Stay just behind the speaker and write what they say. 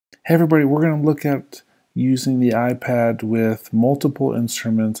Hey everybody, we're going to look at using the iPad with multiple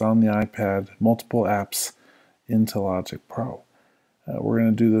instruments on the iPad, multiple apps into Logic Pro. We're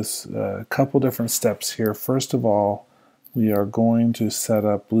going to do this a couple different steps here. First of all, we are going to set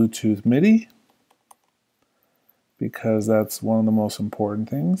up Bluetooth MIDI because that's one of the most important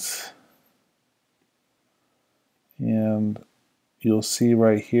things. And you'll see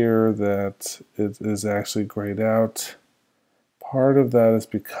right here that it is actually grayed out. Part of that is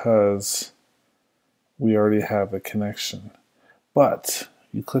because we already have a connection. But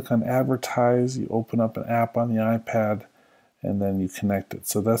you click on advertise, you open up an app on the iPad, and then you connect it.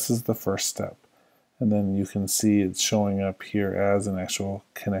 So this is the first step. And then you can see it's showing up here as an actual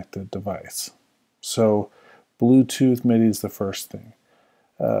connected device. So Bluetooth MIDI is the first thing.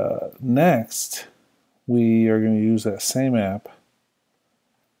 Next, we are going to use that same app,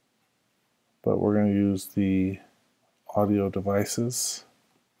 but we're going to use the audio devices,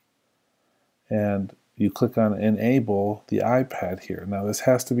 and you click on enable the iPad here. Now this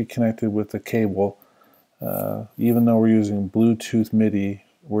has to be connected with the cable. Even though we're using Bluetooth MIDI,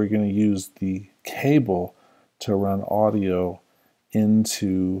 we're going to use the cable to run audio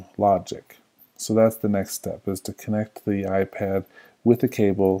into Logic. So that's the next step, is to connect the iPad with the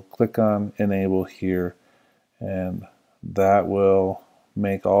cable. Click on enable here, and that will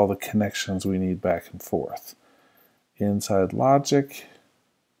make all the connections we need back and forth. Inside Logic,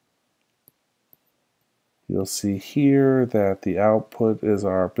 you'll see here that the output is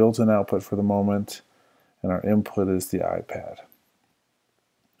our built-in output for the moment, and our input is the iPad.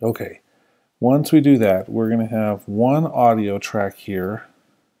 Okay, once we do that, we're going to have one audio track here.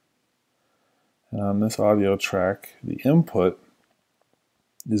 And on this audio track, the input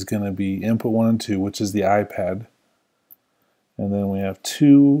is going to be input 1 and 2, which is the iPad. And then we have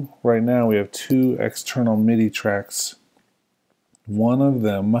right now we have two external MIDI tracks. One of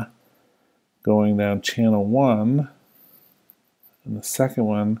them going down channel 1, and the second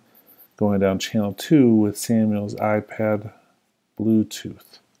one going down channel 2 with Samuel's iPad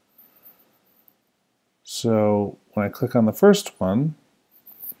Bluetooth. So when I click on the first one,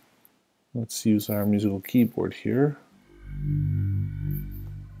 let's use our musical keyboard here.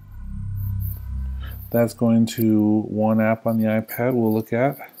 That's going to one app on the iPad we'll look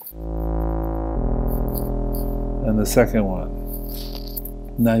at, and the second one.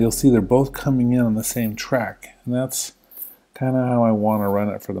 Now you'll see they're both coming in on the same track, and that's kind of how I want to run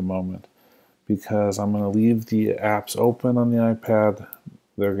it for the moment, because I'm going to leave the apps open on the iPad.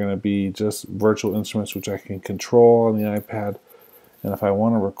 They're going to be just virtual instruments which I can control on the iPad, and if I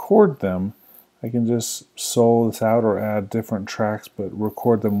want to record them, I can just solo this out or add different tracks, but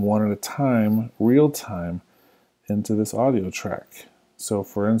record them one at a time, real time, into this audio track. So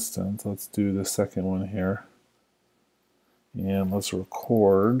for instance, let's do the second one here, and let's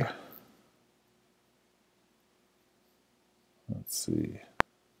record. Let's see.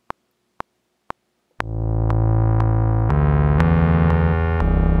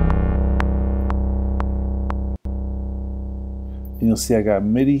 And you'll see I got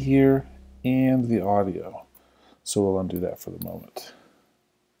MIDI here and the audio. So we'll undo that for the moment.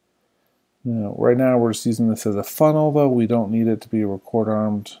 Now, right now we're just using this as a funnel, though. We don't need it to be record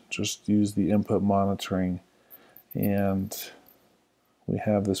armed. Just use the input monitoring. And we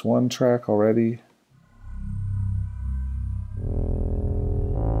have this one track already.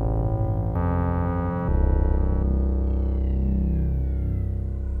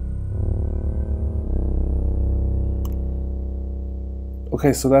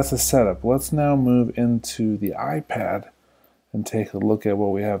 Okay, so that's the setup. Let's now move into the iPad and take a look at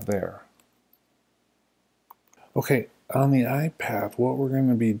what we have there. Okay, on the iPad, what we're going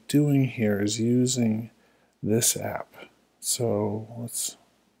to be doing here is using this app. So let's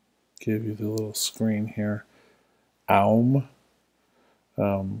give you the little screen here.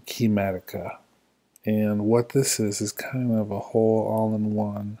 Kymatica. And what this is kind of a whole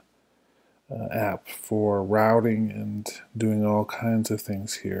all-in-one app for routing and doing all kinds of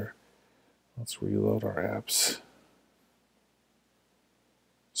things here. Let's reload our apps.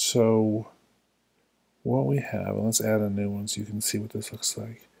 So what we have, and let's add a new one so you can see what this looks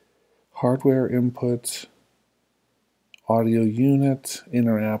like. Hardware input, audio unit,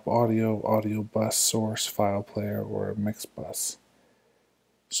 inter-app audio, audio bus, source, file player, or a mix bus.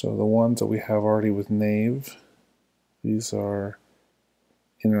 So the ones that we have already with Nave, these are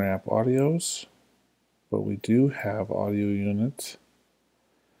inter-app audios, but we do have audio units,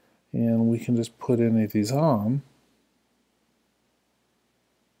 and we can just put any of these on.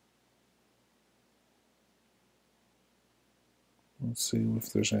 Let's see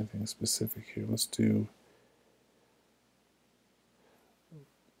if there's anything specific here. Let's do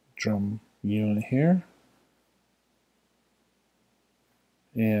drum unit here.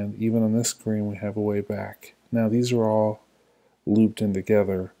 And even on this screen we have a way back. Now these are all looped in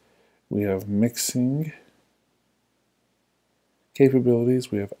together. We have mixing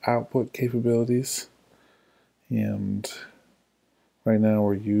capabilities, we have output capabilities, and right now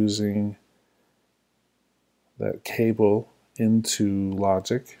we're using that cable into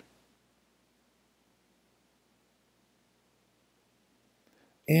Logic.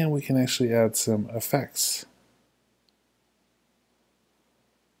 And we can actually add some effects.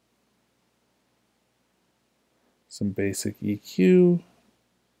 Some basic EQ,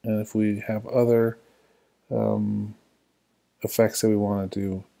 and if we have other effects that we want to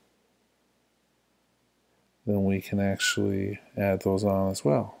do, then we can actually add those on as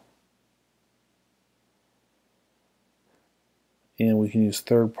well. And we can use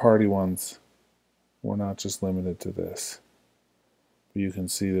third-party ones. We're not just limited to this. But you can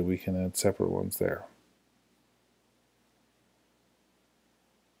see that we can add separate ones there.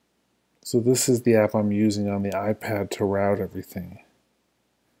 So this is the app I'm using on the iPad to route everything.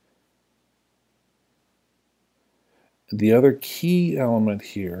 The other key element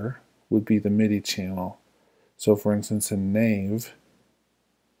here would be the MIDI channel. So for instance in Nave,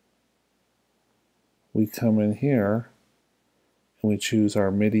 we come in here and we choose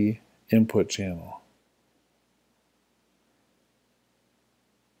our MIDI input channel.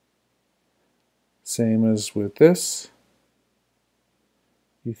 Same as with this.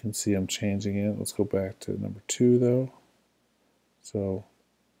 You can see I'm changing it. Let's go back to number 2 though. So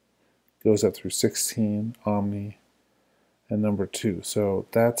it goes up through 16, Omni, and number 2. So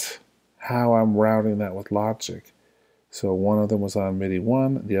that's how I'm routing that with Logic. So one of them was on MIDI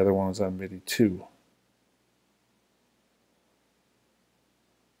 1, the other one was on MIDI 2.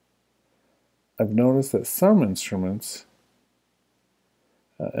 I've noticed that some instruments,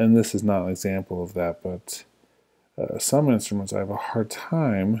 and this is not an example of that, but some instruments I have a hard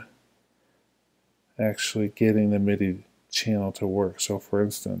time actually getting the MIDI channel to work. So for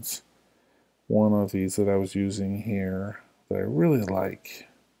instance, one of these that I was using here that I really like,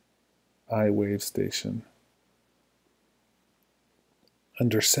 iWave Station.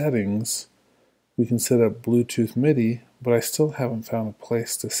 Under settings, we can set up Bluetooth MIDI, but I still haven't found a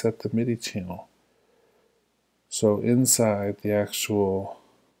place to set the MIDI channel. So inside the actual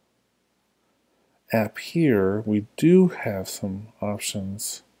app here, we do have some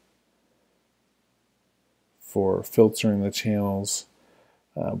options for filtering the channels,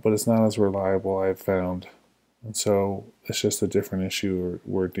 but it's not as reliable, I've found. And so it's just a different issue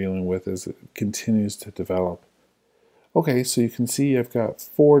we're dealing with as it continues to develop. Okay, so you can see I've got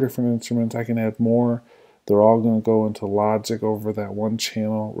 4 different instruments. I can add more. They're all going to go into Logic over that one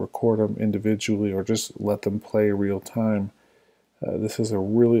channel, record them individually, or just let them play real time. This is a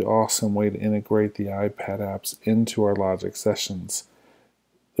really awesome way to integrate the iPad apps into our Logic sessions.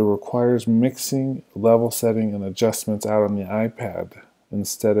 It requires mixing, level setting, and adjustments out on the iPad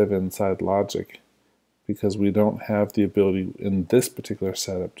instead of inside Logic, because we don't have the ability in this particular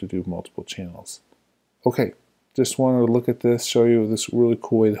setup to do multiple channels. Okay, just wanted to look at this, show you this really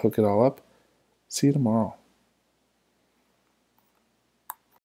cool way to hook it all up. See you tomorrow.